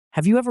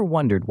Have you ever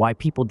wondered why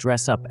people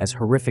dress up as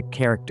horrific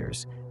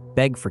characters,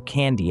 beg for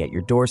candy at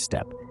your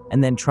doorstep,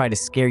 and then try to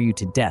scare you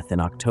to death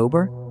in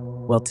October?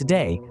 Well,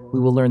 today,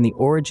 we will learn the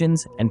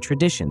origins and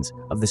traditions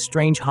of the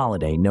strange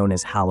holiday known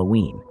as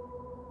Halloween.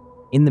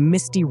 In the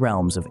misty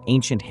realms of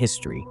ancient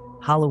history,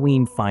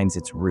 Halloween finds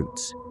its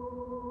roots.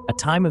 A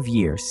time of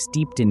year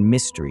steeped in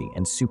mystery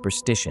and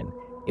superstition,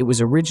 it was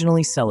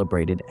originally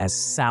celebrated as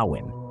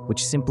Samhain,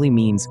 which simply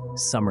means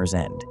summer's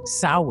end.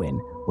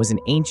 Samhain was an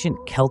ancient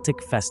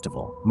Celtic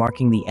festival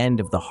marking the end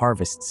of the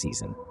harvest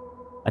season,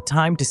 a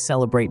time to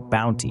celebrate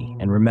bounty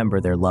and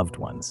remember their loved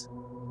ones.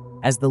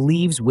 As the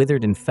leaves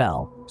withered and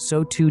fell,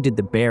 so too did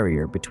the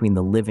barrier between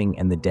the living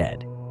and the dead.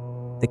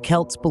 The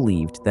Celts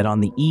believed that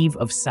on the eve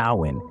of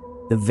Samhain,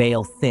 the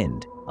veil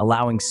thinned,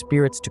 allowing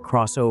spirits to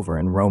cross over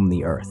and roam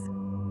the earth.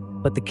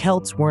 But the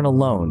Celts weren't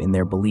alone in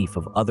their belief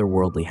of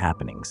otherworldly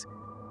happenings.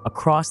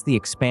 Across the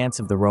expanse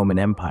of the Roman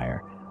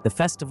Empire, the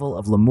festival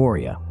of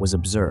Lemuria was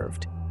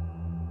observed.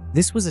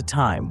 This was a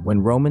time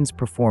when Romans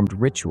performed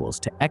rituals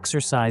to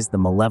exorcise the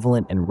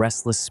malevolent and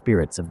restless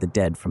spirits of the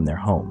dead from their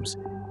homes.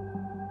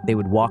 They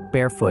would walk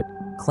barefoot,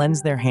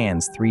 cleanse their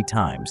hands 3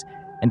 times,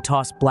 and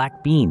toss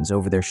black beans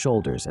over their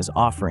shoulders as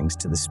offerings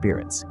to the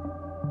spirits.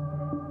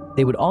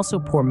 They would also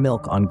pour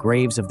milk on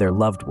graves of their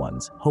loved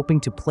ones, hoping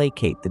to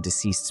placate the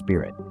deceased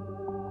spirit.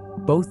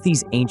 Both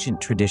these ancient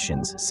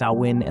traditions,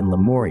 Samhain and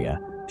Lemuria,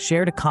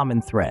 shared a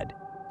common thread,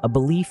 a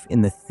belief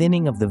in the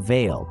thinning of the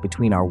veil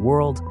between our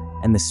world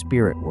and the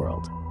spirit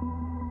world.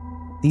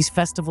 These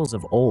festivals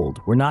of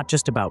old were not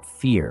just about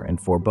fear and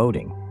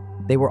foreboding.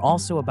 They were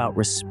also about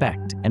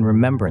respect and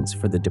remembrance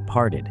for the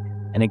departed,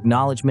 an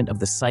acknowledgement of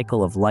the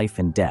cycle of life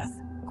and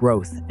death,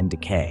 growth and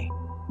decay.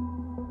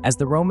 As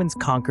the Romans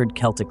conquered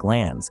Celtic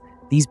lands,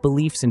 these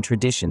beliefs and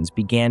traditions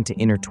began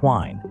to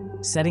intertwine,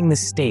 setting the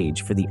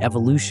stage for the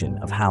evolution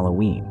of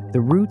Halloween.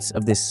 The roots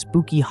of this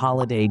spooky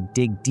holiday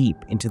dig deep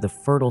into the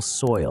fertile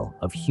soil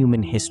of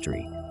human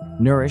history,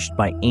 nourished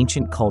by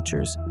ancient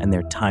cultures and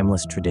their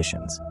timeless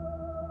traditions.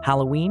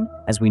 Halloween,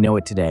 as we know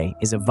it today,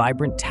 is a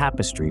vibrant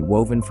tapestry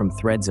woven from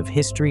threads of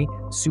history,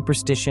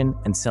 superstition,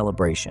 and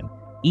celebration,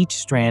 each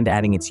strand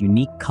adding its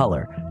unique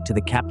color to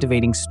the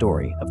captivating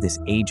story of this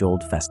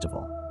age-old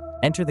festival.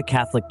 Enter the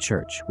Catholic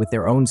Church with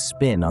their own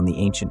spin on the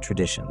ancient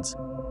traditions.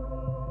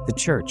 The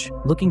Church,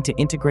 looking to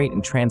integrate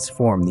and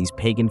transform these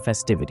pagan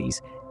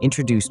festivities,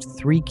 introduced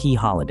 3 key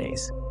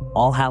holidays: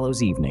 All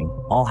Hallows Evening,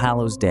 All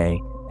Hallows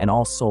Day, and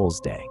All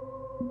Souls Day.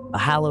 A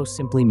hallow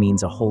simply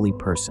means a holy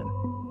person.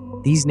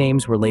 These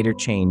names were later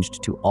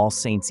changed to All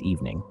Saints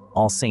Evening,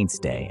 All Saints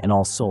Day, and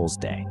All Souls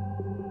Day.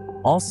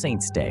 All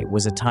Saints Day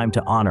was a time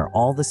to honor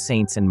all the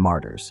saints and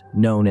martyrs,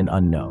 known and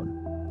unknown.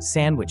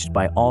 Sandwiched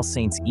by All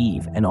Saints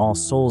Eve and All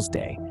Souls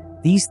Day,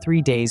 these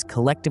 3 days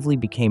collectively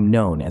became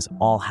known as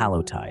All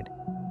Hallowtide.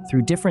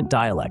 Through different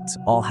dialects,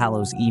 All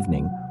Hallows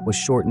Evening was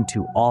shortened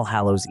to All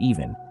Hallows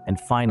Even, and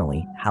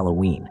finally,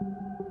 Halloween.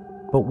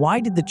 But why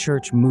did the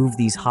Church move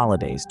these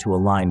holidays to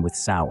align with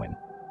Samhain?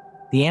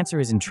 The answer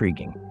is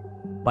intriguing.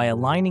 By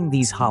aligning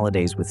these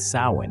holidays with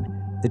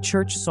Samhain, the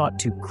Church sought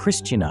to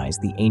Christianize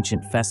the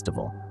ancient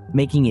festival,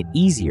 making it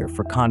easier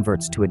for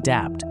converts to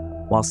adapt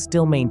while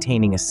still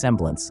maintaining a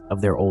semblance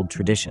of their old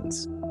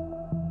traditions.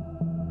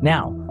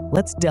 Now,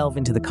 let's delve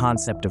into the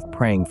concept of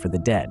praying for the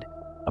dead,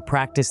 a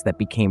practice that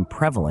became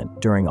prevalent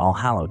during All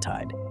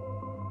Hallowtide.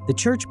 The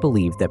Church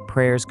believed that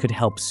prayers could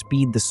help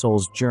speed the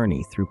soul's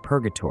journey through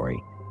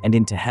purgatory and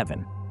into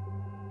heaven.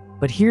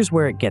 But here's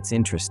where it gets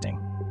interesting.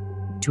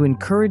 To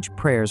encourage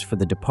prayers for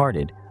the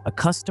departed, a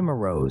custom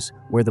arose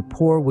where the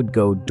poor would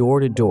go door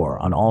to door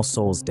on All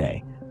Souls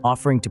Day,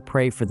 offering to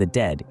pray for the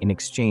dead in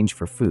exchange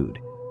for food.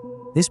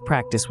 This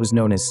practice was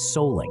known as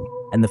souling,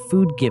 and the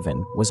food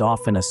given was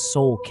often a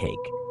soul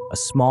cake, a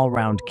small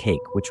round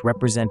cake which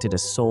represented a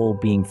soul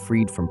being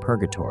freed from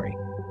purgatory.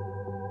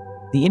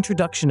 The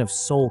introduction of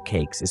soul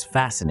cakes is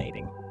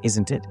fascinating,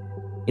 isn't it?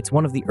 It's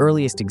one of the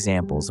earliest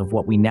examples of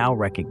what we now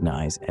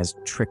recognize as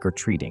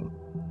trick-or-treating.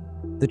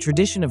 The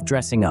tradition of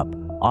dressing up,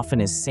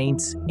 often as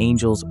saints,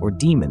 angels, or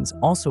demons,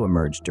 also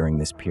emerged during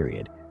this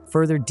period,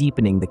 further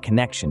deepening the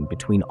connection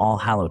between All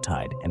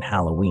Hallowtide and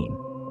Halloween.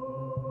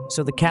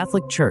 So the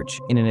Catholic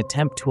Church, in an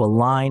attempt to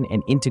align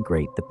and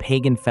integrate the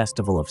pagan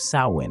festival of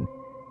Samhain,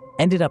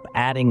 ended up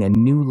adding a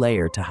new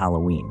layer to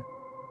Halloween.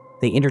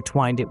 They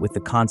intertwined it with the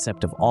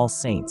concept of All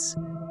Saints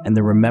and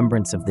the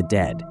remembrance of the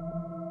dead,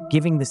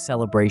 giving the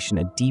celebration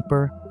a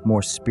deeper,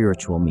 more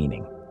spiritual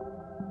meaning.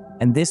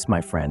 And this, my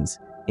friends,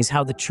 is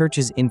how the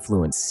Church's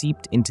influence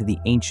seeped into the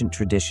ancient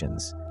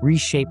traditions,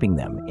 reshaping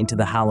them into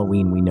the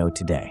Halloween we know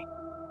today.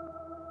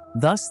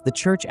 Thus, the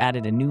Church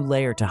added a new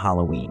layer to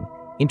Halloween,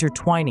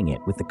 intertwining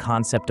it with the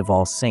concept of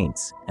All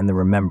Saints and the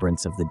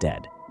remembrance of the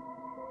dead.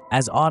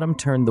 As autumn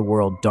turned the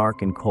world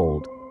dark and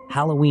cold,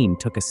 Halloween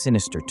took a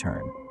sinister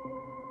turn.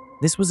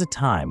 This was a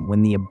time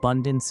when the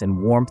abundance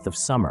and warmth of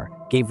summer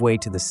gave way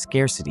to the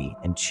scarcity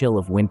and chill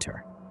of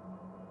winter.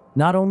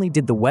 Not only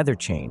did the weather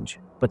change,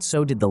 but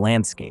so did the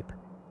landscape.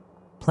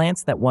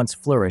 Plants that once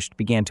flourished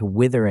began to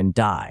wither and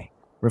die,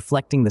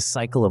 reflecting the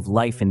cycle of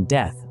life and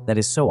death that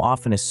is so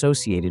often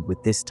associated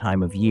with this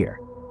time of year.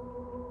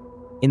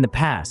 In the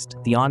past,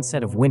 the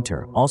onset of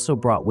winter also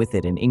brought with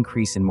it an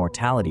increase in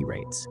mortality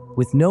rates.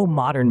 With no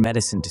modern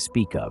medicine to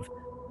speak of,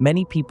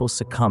 many people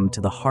succumbed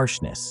to the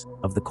harshness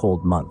of the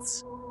cold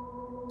months.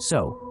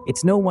 So,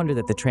 it's no wonder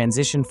that the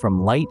transition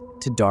from light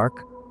to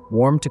dark,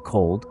 warm to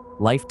cold,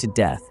 life to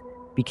death,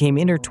 became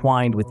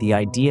intertwined with the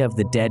idea of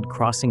the dead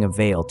crossing a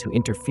veil to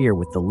interfere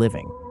with the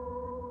living.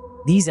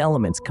 These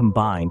elements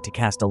combined to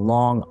cast a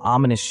long,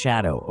 ominous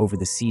shadow over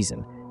the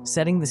season,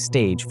 setting the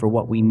stage for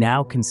what we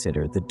now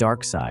consider the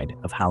dark side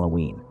of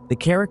Halloween. The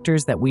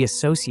characters that we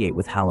associate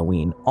with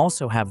Halloween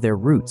also have their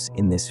roots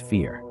in this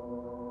fear.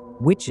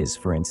 Witches,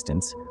 for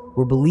instance,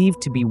 were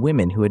believed to be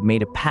women who had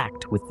made a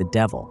pact with the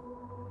devil.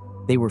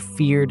 They were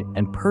feared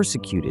and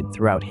persecuted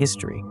throughout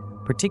history,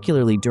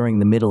 particularly during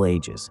the Middle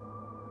Ages.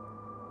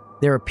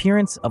 Their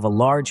appearance of a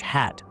large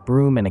hat,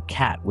 broom, and a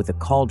cat with a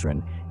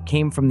cauldron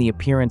came from the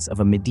appearance of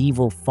a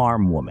medieval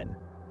farm woman.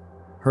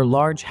 Her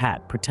large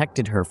hat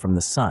protected her from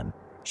the sun.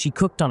 She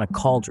cooked on a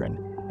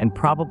cauldron and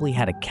probably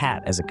had a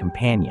cat as a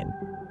companion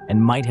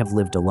and might have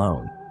lived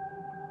alone.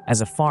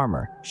 As a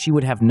farmer, she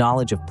would have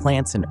knowledge of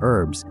plants and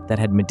herbs that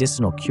had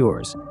medicinal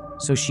cures,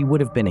 so she would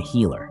have been a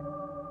healer.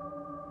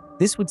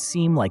 This would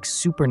seem like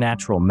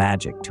supernatural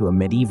magic to a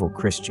medieval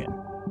Christian.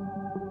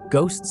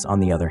 Ghosts, on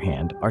the other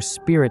hand, are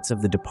spirits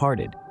of the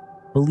departed,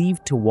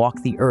 believed to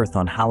walk the earth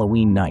on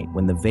Halloween night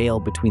when the veil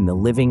between the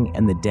living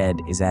and the dead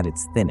is at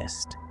its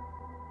thinnest.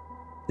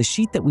 The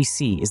sheet that we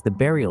see is the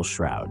burial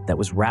shroud that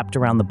was wrapped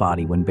around the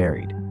body when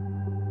buried.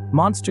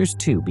 Monsters,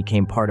 too,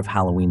 became part of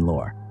Halloween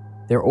lore.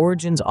 Their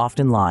origins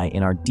often lie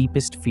in our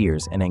deepest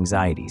fears and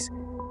anxieties.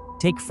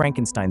 Take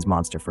Frankenstein's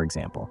monster, for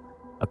example,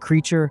 a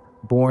creature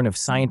born of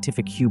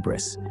scientific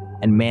hubris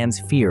and man's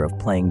fear of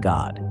playing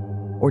God.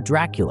 Or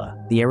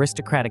Dracula, the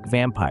aristocratic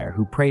vampire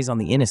who preys on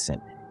the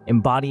innocent,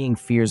 embodying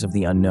fears of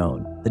the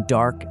unknown, the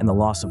dark, and the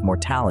loss of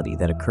mortality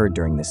that occurred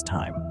during this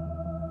time.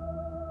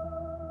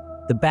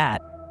 The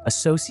bat,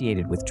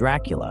 associated with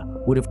Dracula,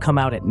 would have come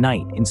out at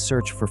night in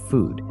search for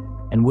food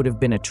and would have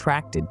been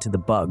attracted to the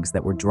bugs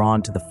that were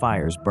drawn to the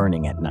fires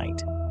burning at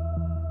night.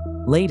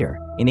 Later,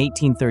 in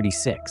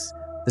 1836,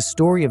 the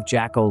story of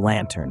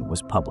Jack-o'-lantern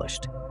was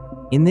published.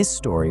 In this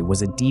story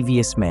was a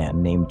devious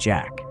man named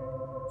Jack.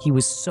 He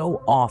was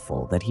so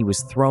awful that he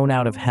was thrown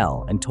out of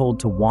hell and told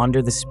to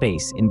wander the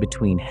space in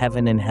between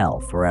heaven and hell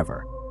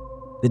forever.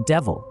 The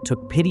devil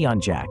took pity on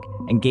Jack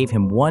and gave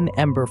him one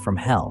ember from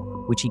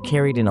hell, which he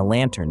carried in a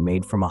lantern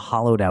made from a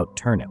hollowed-out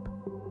turnip.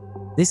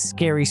 This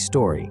scary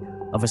story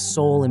of a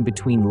soul in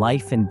between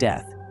life and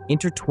death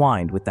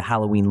intertwined with the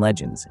Halloween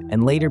legends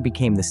and later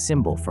became the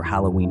symbol for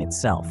Halloween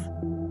itself.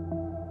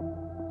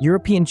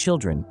 European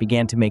children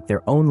began to make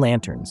their own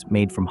lanterns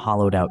made from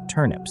hollowed-out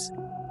turnips.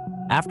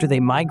 After they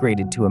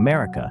migrated to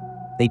America,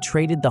 they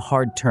traded the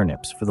hard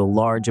turnips for the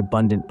large,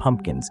 abundant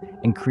pumpkins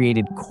and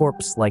created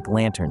corpse-like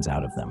lanterns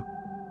out of them.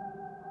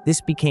 This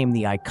became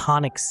the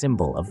iconic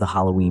symbol of the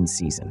Halloween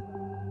season.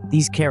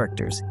 These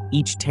characters,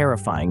 each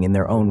terrifying in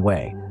their own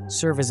way,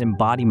 serve as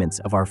embodiments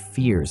of our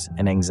fears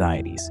and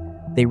anxieties.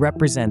 They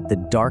represent the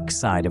dark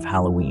side of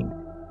Halloween,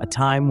 a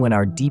time when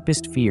our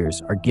deepest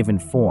fears are given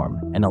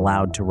form and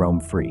allowed to roam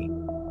free.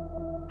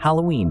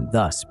 Halloween,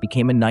 thus,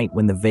 became a night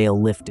when the veil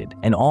lifted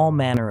and all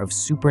manner of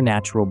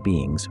supernatural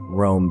beings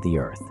roamed the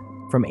earth.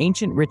 From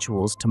ancient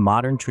rituals to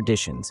modern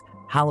traditions,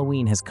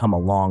 Halloween has come a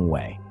long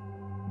way.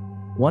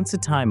 Once a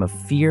time of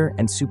fear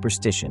and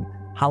superstition,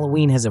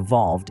 Halloween has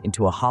evolved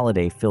into a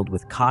holiday filled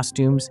with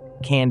costumes,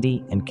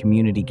 candy, and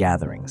community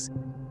gatherings.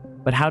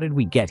 But how did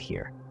we get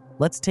here?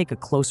 Let's take a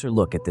closer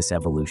look at this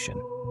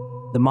evolution.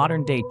 The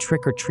modern-day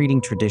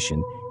trick-or-treating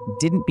tradition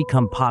didn't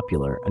become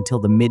popular until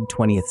the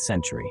mid-20th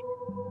century.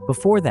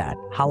 Before that,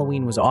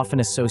 Halloween was often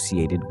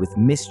associated with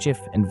mischief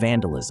and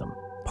vandalism,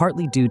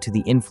 partly due to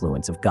the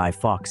influence of Guy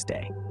Fawkes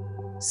Day.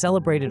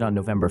 Celebrated on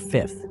November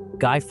 5th,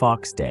 Guy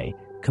Fawkes Day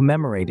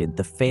commemorated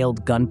the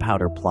failed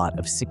gunpowder plot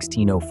of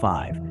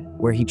 1605,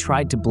 where he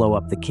tried to blow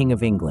up the King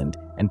of England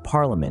and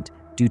Parliament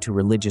due to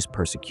religious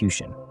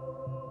persecution.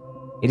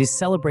 It is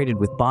celebrated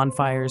with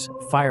bonfires,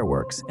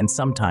 fireworks, and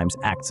sometimes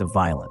acts of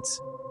violence.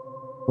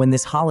 When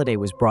this holiday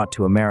was brought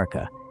to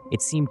America,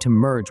 it seemed to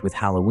merge with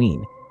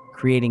Halloween,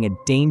 creating a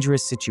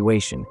dangerous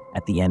situation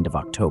at the end of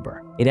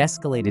October. It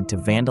escalated to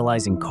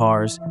vandalizing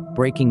cars,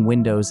 breaking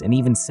windows, and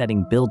even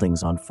setting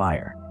buildings on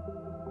fire.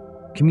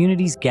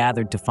 Communities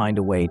gathered to find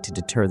a way to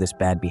deter this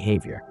bad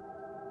behavior.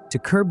 To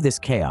curb this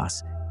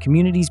chaos,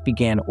 communities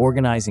began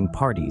organizing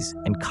parties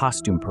and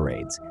costume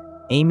parades,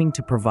 aiming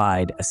to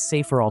provide a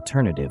safer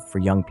alternative for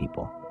young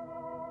people.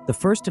 The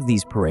first of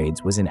these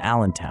parades was in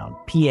Allentown,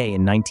 PA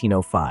in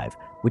 1905,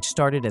 which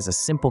started as a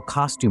simple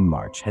costume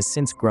march has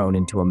since grown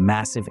into a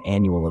massive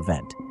annual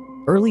event.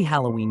 Early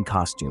Halloween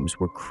costumes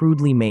were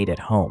crudely made at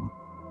home.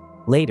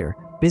 Later,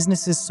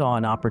 businesses saw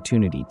an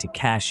opportunity to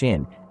cash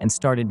in and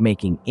started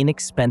making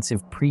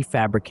inexpensive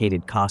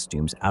prefabricated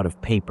costumes out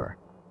of paper.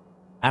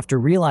 After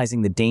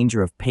realizing the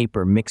danger of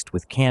paper mixed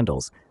with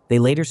candles, they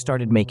later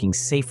started making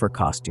safer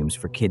costumes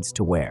for kids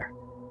to wear.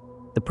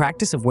 The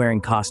practice of wearing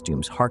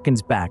costumes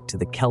harkens back to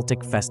the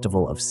Celtic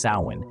festival of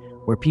Samhain,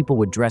 where people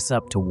would dress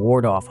up to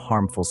ward off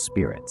harmful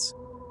spirits.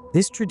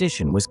 This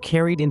tradition was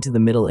carried into the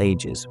Middle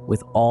Ages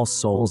with All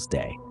Souls'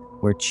 Day,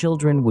 where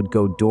children would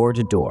go door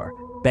to door,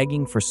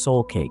 begging for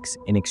soul cakes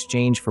in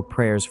exchange for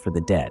prayers for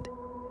the dead.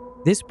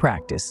 This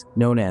practice,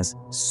 known as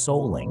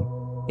souling,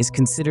 is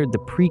considered the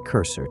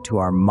precursor to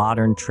our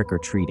modern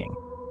trick-or-treating.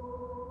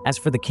 As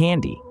for the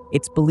candy,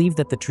 it's believed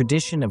that the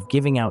tradition of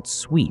giving out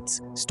sweets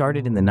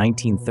started in the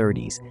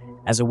 1930s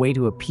as a way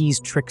to appease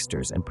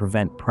tricksters and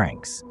prevent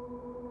pranks.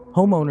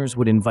 Homeowners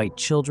would invite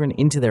children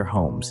into their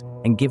homes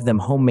and give them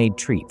homemade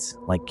treats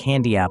like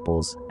candy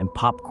apples and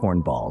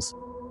popcorn balls.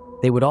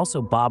 They would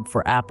also bob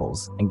for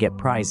apples and get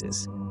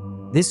prizes.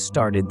 This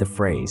started the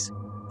phrase,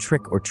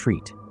 trick or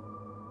treat.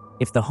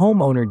 If the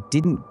homeowner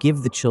didn't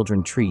give the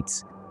children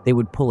treats, they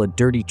would pull a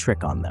dirty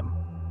trick on them.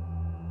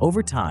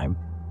 Over time,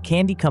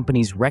 candy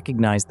companies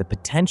recognized the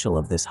potential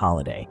of this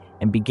holiday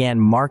and began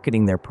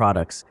marketing their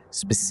products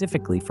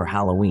specifically for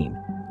Halloween,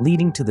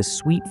 leading to the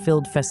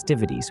sweet-filled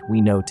festivities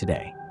we know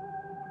today.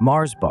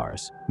 Mars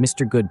bars,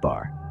 Mr.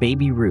 Goodbar,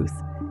 Baby Ruth,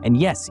 and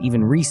yes,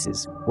 even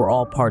Reese's were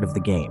all part of the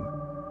game.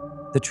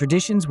 The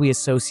traditions we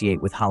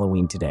associate with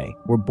Halloween today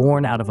were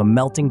born out of a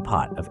melting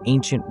pot of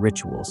ancient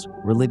rituals,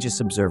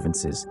 religious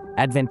observances,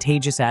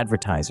 advantageous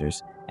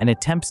advertisers, and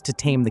attempts to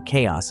tame the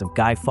chaos of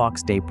Guy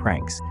Fawkes Day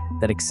pranks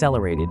that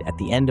accelerated at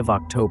the end of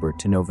October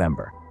to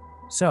November.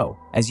 So,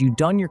 as you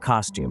don your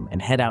costume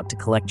and head out to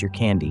collect your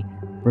candy,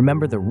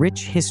 remember the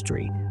rich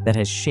history that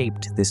has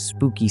shaped this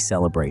spooky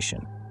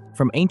celebration.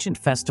 From ancient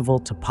festival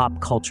to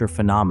pop culture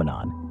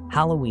phenomenon,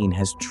 Halloween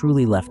has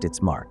truly left its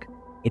mark.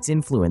 Its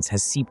influence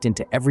has seeped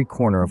into every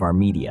corner of our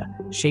media,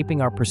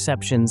 shaping our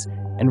perceptions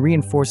and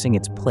reinforcing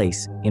its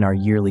place in our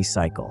yearly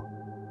cycle.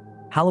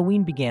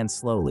 Halloween began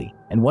slowly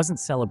and wasn't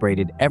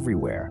celebrated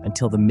everywhere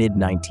until the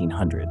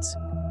mid-1900s.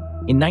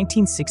 In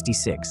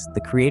 1966,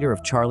 the creator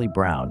of Charlie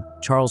Brown,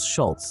 Charles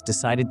Schulz,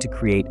 decided to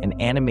create an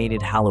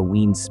animated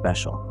Halloween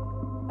special.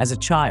 As a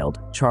child,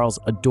 Charles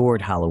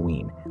adored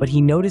Halloween, but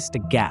he noticed a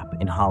gap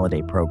in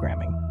holiday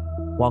programming.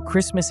 While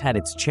Christmas had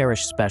its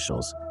cherished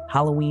specials,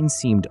 Halloween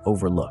seemed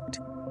overlooked.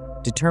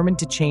 Determined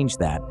to change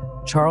that,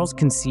 Charles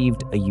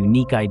conceived a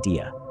unique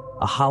idea,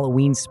 a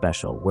Halloween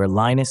special where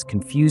Linus,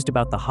 confused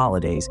about the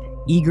holidays,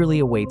 eagerly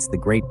awaits the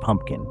Great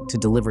Pumpkin to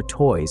deliver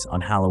toys on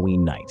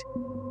Halloween night.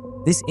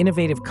 This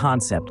innovative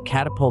concept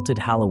catapulted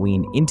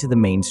Halloween into the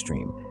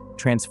mainstream,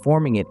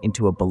 transforming it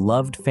into a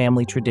beloved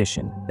family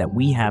tradition that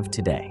we have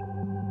today.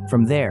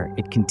 From there,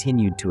 it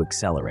continued to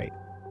accelerate.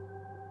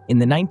 In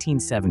the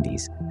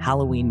 1970s,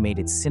 Halloween made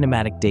its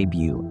cinematic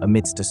debut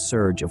amidst a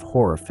surge of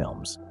horror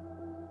films.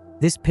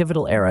 This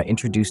pivotal era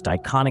introduced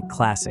iconic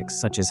classics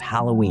such as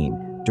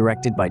Halloween,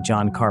 directed by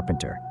John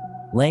Carpenter,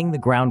 laying the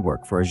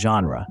groundwork for a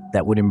genre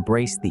that would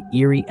embrace the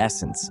eerie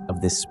essence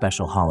of this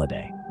special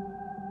holiday.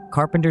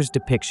 Carpenter's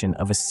depiction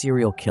of a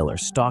serial killer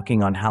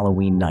stalking on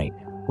Halloween night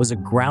was a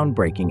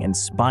groundbreaking and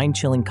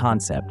spine-chilling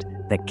concept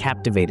that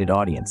captivated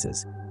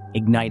audiences,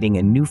 igniting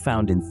a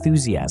newfound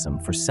enthusiasm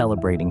for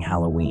celebrating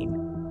Halloween.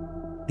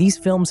 These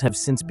films have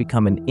since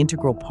become an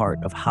integral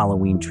part of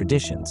Halloween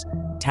traditions,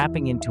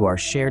 tapping into our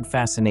shared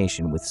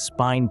fascination with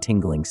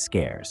spine-tingling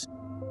scares.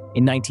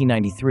 In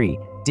 1993,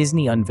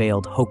 Disney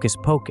unveiled Hocus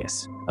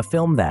Pocus, a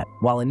film that,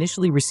 while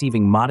initially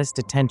receiving modest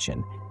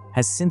attention,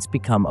 has since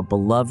become a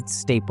beloved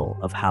staple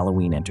of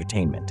Halloween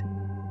entertainment.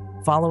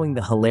 Following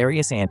the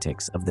hilarious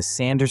antics of the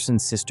Sanderson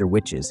sister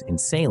witches in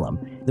Salem,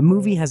 the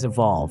movie has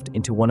evolved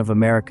into one of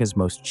America's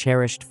most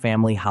cherished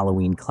family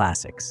Halloween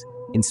classics,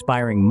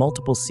 inspiring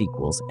multiple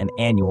sequels and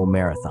annual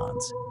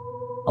marathons.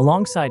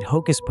 Alongside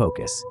Hocus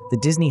Pocus, the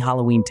Disney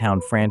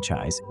Halloweentown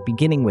franchise,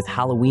 beginning with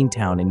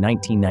Halloweentown in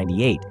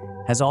 1998,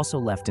 has also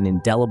left an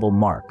indelible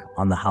mark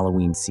on the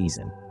Halloween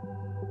season.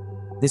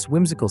 This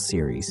whimsical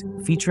series,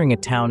 featuring a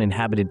town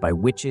inhabited by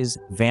witches,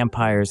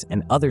 vampires,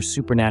 and other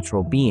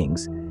supernatural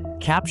beings,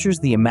 captures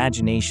the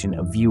imagination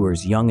of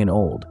viewers young and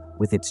old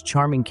with its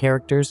charming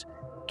characters,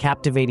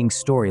 captivating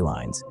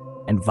storylines,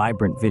 and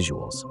vibrant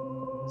visuals.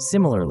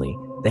 Similarly,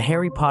 the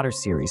Harry Potter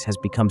series has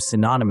become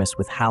synonymous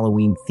with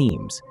Halloween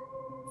themes,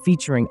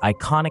 featuring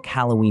iconic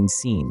Halloween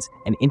scenes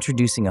and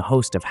introducing a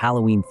host of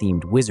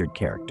Halloween-themed wizard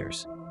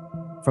characters.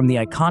 From the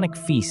iconic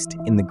feast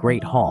in the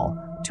Great Hall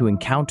to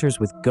encounters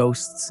with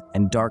ghosts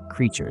and dark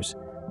creatures,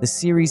 the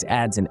series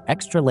adds an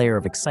extra layer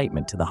of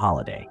excitement to the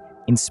holiday,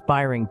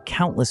 inspiring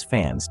countless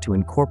fans to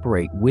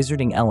incorporate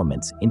wizarding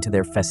elements into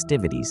their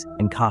festivities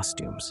and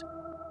costumes.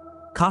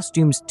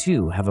 Costumes,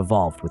 too, have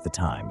evolved with the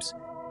times.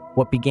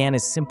 What began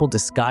as simple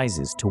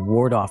disguises to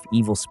ward off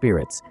evil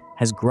spirits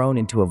has grown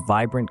into a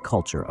vibrant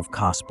culture of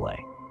cosplay.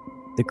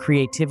 The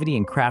creativity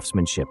and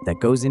craftsmanship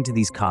that goes into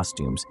these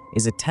costumes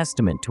is a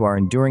testament to our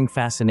enduring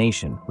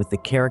fascination with the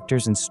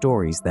characters and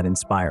stories that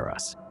inspire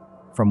us.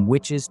 From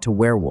witches to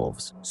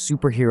werewolves,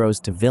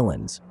 superheroes to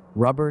villains,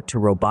 rubber to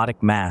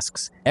robotic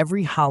masks,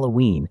 every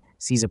Halloween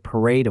sees a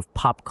parade of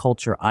pop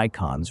culture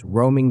icons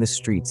roaming the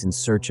streets in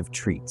search of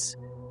treats.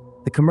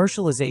 The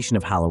commercialization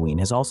of Halloween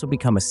has also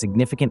become a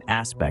significant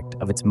aspect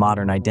of its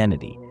modern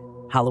identity.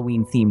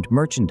 Halloween-themed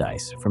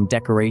merchandise, from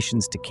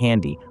decorations to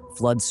candy,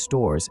 floods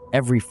stores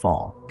every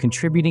fall,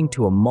 contributing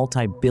to a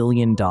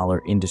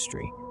multi-billion-dollar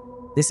industry.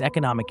 This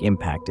economic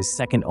impact is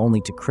second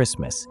only to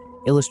Christmas,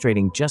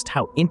 illustrating just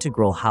how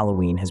integral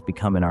Halloween has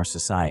become in our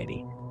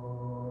society.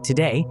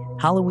 Today,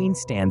 Halloween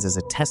stands as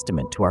a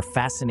testament to our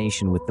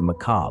fascination with the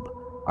macabre,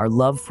 our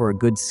love for a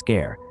good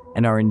scare,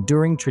 and our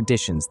enduring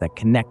traditions that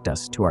connect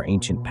us to our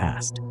ancient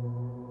past.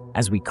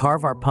 As we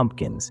carve our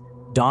pumpkins,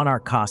 don our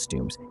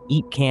costumes,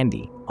 eat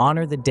candy,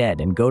 honor the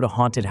dead, and go to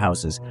haunted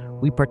houses,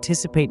 we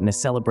participate in a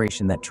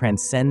celebration that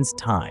transcends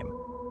time,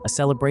 a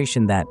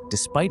celebration that,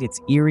 despite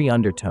its eerie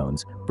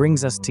undertones,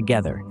 brings us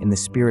together in the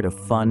spirit of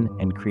fun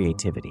and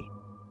creativity.